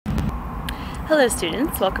Hello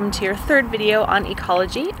students, welcome to your third video on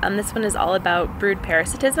ecology. This one is all about brood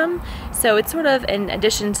parasitism. So it's sort of an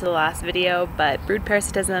addition to the last video, but brood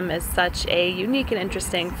parasitism is such a unique and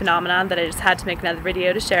interesting phenomenon that I just had to make another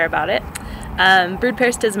video to share about it. Brood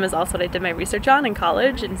parasitism is also what I did my research on in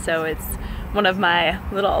college, and so it's one of my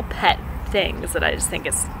little pet things that I just think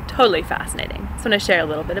is totally fascinating. So I'm going to share a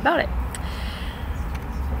little bit about it.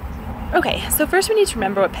 Okay, so first we need to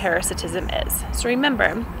remember what parasitism is. So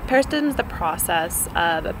remember, parasitism is the process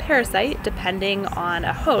of a parasite depending on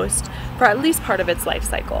a host for at least part of its life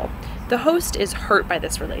cycle. The host is hurt by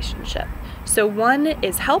this relationship. So one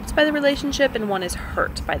is helped by the relationship and one is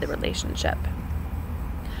hurt by the relationship.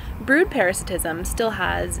 Brood parasitism still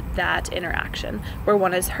has that interaction where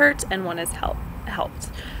one is hurt and one is helped.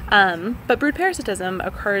 But brood parasitism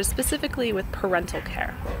occurs specifically with parental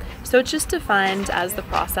care. So it's just defined as the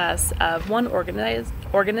process of one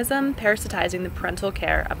organism parasitizing the parental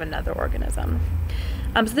care of another organism.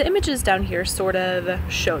 So the images down here sort of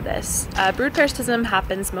show this. Brood parasitism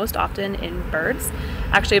happens most often in birds.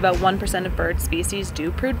 Actually, about 1% of bird species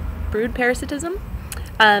do brood parasitism.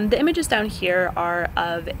 The images down here are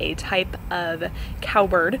of a type of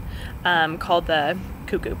cowbird called the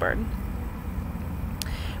cuckoo bird.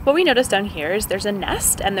 What we notice down here is there's a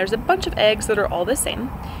nest and there's a bunch of eggs that are all the same.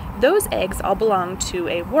 Those eggs all belong to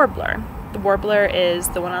a warbler. The warbler is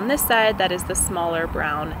the one on this side, that is the smaller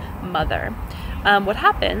brown mother. What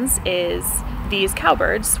happens is these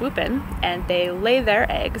cowbirds swoop in and they lay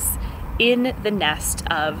their eggs in the nest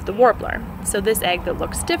of the warbler. So this egg that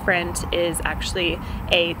looks different is actually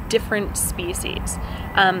a different species.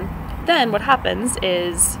 Then what happens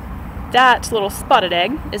is that little spotted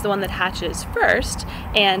egg is the one that hatches first,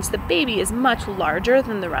 and the baby is much larger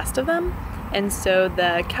than the rest of them, and so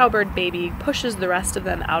the cowbird baby pushes the rest of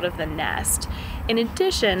them out of the nest. In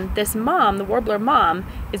addition, this mom, the warbler mom,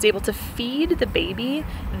 is able to feed the baby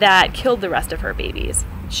that killed the rest of her babies.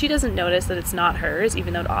 She doesn't notice that it's not hers,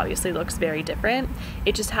 even though it obviously looks very different.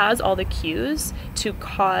 It just has all the cues to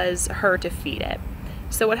cause her to feed it.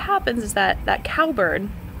 So what happens is that that cowbird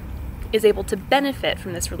is able to benefit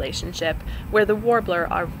from this relationship, where the warbler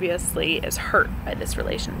obviously is hurt by this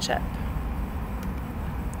relationship.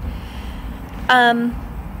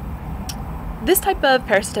 This type of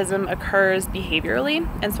parasitism occurs behaviorally,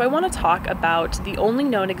 and so I want to talk about the only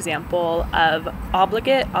known example of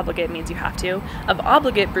obligate means you have to, of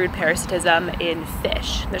obligate brood parasitism in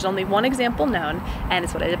fish. There's only one example known, and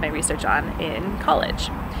it's what I did my research on in college.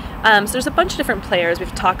 So there's a bunch of different players we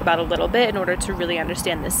have to talk about a little bit in order to really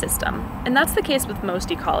understand this system. And that's the case with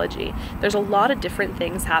most ecology. There's a lot of different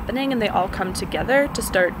things happening and they all come together to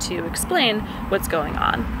start to explain what's going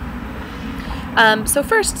on. So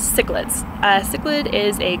first, cichlids. Cichlid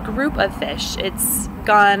is a group of fish. It's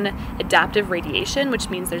gone adaptive radiation,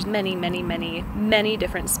 which means there's many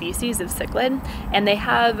different species of cichlid, and they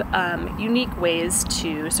have unique ways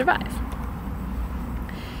to survive.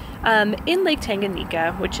 In Lake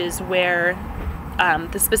Tanganyika, which is where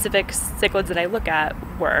the specific cichlids that I look at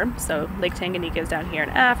were, so Lake Tanganyika is down here in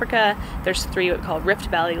Africa. There's three what we call Rift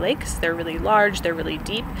Valley lakes. They're really large, they're really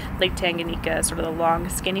deep. Lake Tanganyika is sort of the long,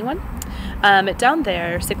 skinny one. Down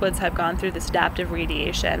there, cichlids have gone through this adaptive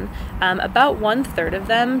radiation. About 1/3 of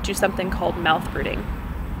them do something called mouth brooding.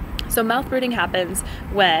 So mouth brooding happens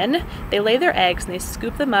when they lay their eggs and they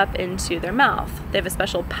scoop them up into their mouth. They have a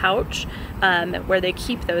special pouch where they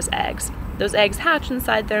keep those eggs. Those eggs hatch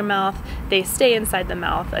inside their mouth. They stay inside the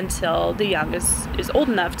mouth until the young is old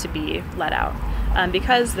enough to be let out.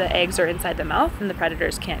 Because the eggs are inside the mouth and the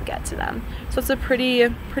predators can't get to them. So it's a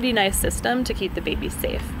pretty nice system to keep the babies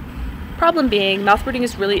safe. Problem being, mouth brooding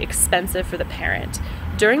is really expensive for the parent.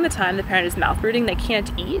 During the time the parent is mouth brooding, they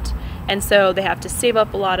can't eat, and so they have to save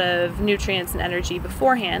up a lot of nutrients and energy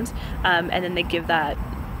beforehand, and then they give that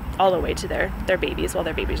all away to their babies while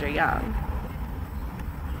their babies are young.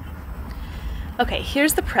 Okay,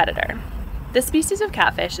 here's the predator. This species of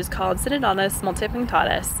catfish is called Synodontis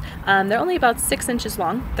multipunctatus. They're only about 6 inches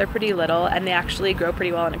long. They're pretty little, and they actually grow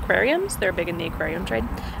pretty well in aquariums. They're big in the aquarium trade.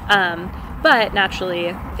 But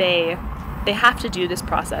naturally, they have to do this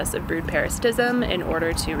process of brood parasitism in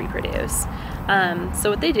order to reproduce. So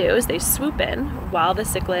what they do is they swoop in while the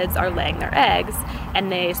cichlids are laying their eggs,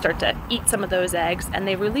 and they start to eat some of those eggs, and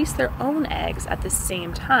they release their own eggs at the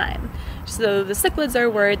same time. So the cichlids are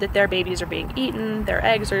worried that their babies are being eaten, their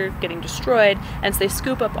eggs are getting destroyed, and so they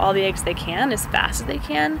scoop up all the eggs they can as fast as they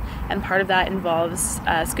can, and part of that involves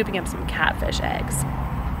scooping up some catfish eggs.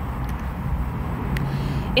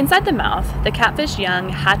 Inside the mouth, the catfish young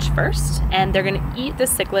hatch first, and they're going to eat the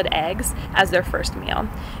cichlid eggs as their first meal.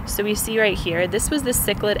 So we see right here, this was the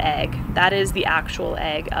cichlid egg. That is the actual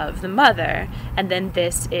egg of the mother, and then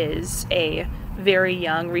this is a very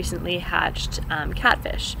young, recently hatched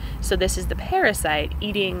catfish. So this is the parasite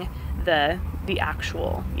eating the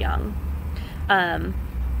actual young.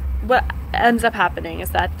 What ends up happening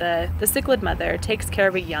is that the cichlid mother takes care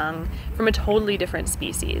of a young from a totally different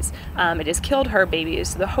species. It has killed her babies,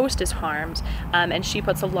 so the host is harmed, and she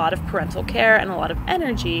puts a lot of parental care and a lot of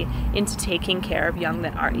energy into taking care of young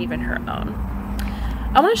that aren't even her own.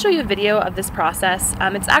 I want to show you a video of this process.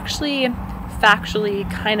 It's actually factually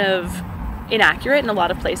kind of inaccurate in a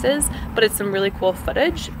lot of places, but it's some really cool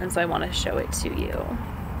footage, and so I want to show it to you.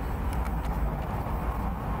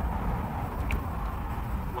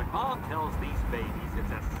 Mom tells these babies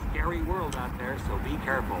it's a scary world out there, so be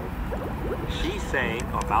careful. She's saying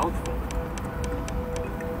a mouthful.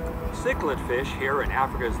 Cichlid fish here in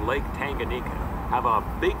Africa's Lake Tanganyika have a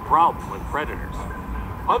big problem with predators.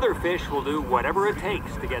 Other fish will do whatever it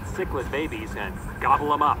takes to get cichlid babies and gobble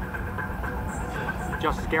them up.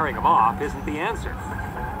 Just scaring them off isn't the answer.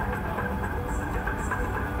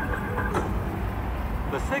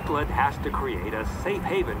 The cichlid has to create a safe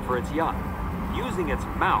haven for its young, using its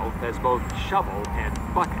mouth as both shovel and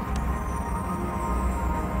bucket.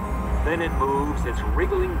 Then it moves its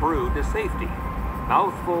wriggling brood to safety,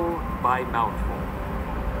 mouthful by mouthful.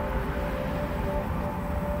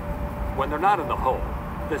 When they're not in the hole,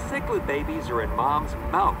 the cichlid babies are in mom's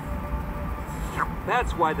mouth.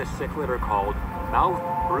 That's why the cichlid are called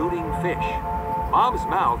mouth-brooding fish. Mom's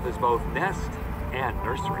mouth is both nest and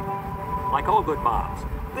nursery. Like all good moms,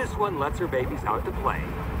 this one lets her babies out to play,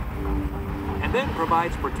 and then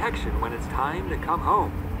provides protection when it's time to come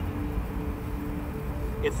home.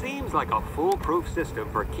 It seems like a foolproof system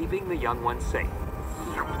for keeping the young ones safe,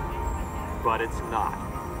 but it's not.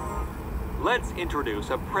 Let's introduce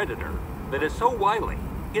a predator that is so wily,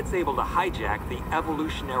 it's able to hijack the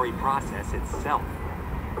evolutionary process itself.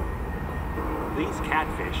 These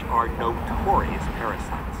catfish are notorious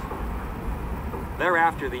parasites. They're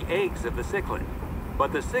after the eggs of the cichlid,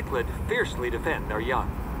 but the cichlid fiercely defend their young.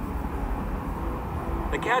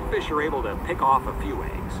 The catfish are able to pick off a few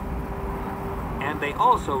eggs, and they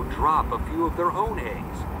also drop a few of their own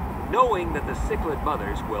eggs, knowing that the cichlid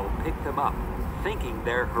mothers will pick them up, thinking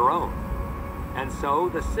they're her own. And so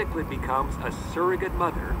the cichlid becomes a surrogate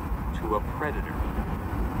mother to a predator.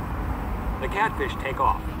 The catfish take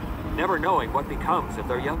off, never knowing what becomes of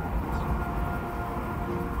their young ones.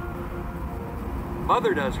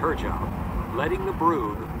 Mother does her job, letting the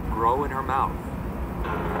brood grow in her mouth.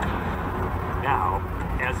 Now,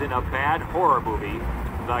 as in a bad horror movie,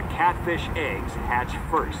 the catfish eggs hatch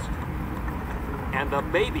first. And the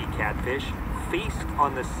baby catfish feast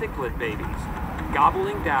on the cichlid babies,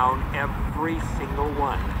 gobbling down every single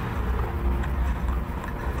one.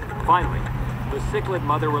 Finally, the cichlid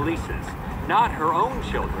mother releases not her own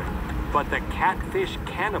children, but the catfish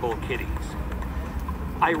cannibal kitties.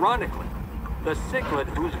 Ironically, the cichlid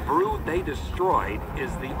whose brood they destroyed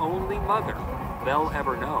is the only mother they'll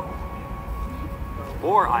ever know.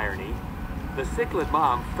 More irony, the cichlid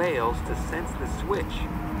mom fails to sense the switch.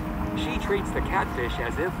 She treats the catfish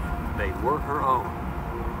as if they were her own,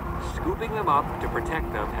 scooping them up to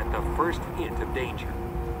protect them at the first hint of danger.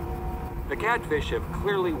 The catfish have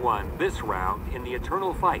clearly won this round in the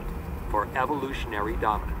eternal fight for evolutionary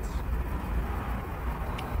dominance.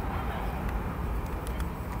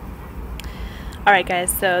 Alright guys,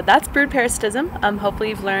 so that's brood parasitism. Hopefully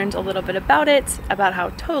you've learned a little bit about it, about how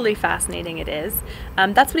totally fascinating it is.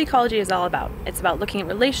 That's what ecology is all about. It's about looking at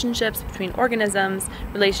relationships between organisms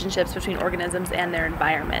and their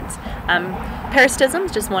environment. Parasitism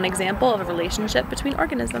is just one example of a relationship between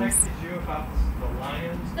organisms.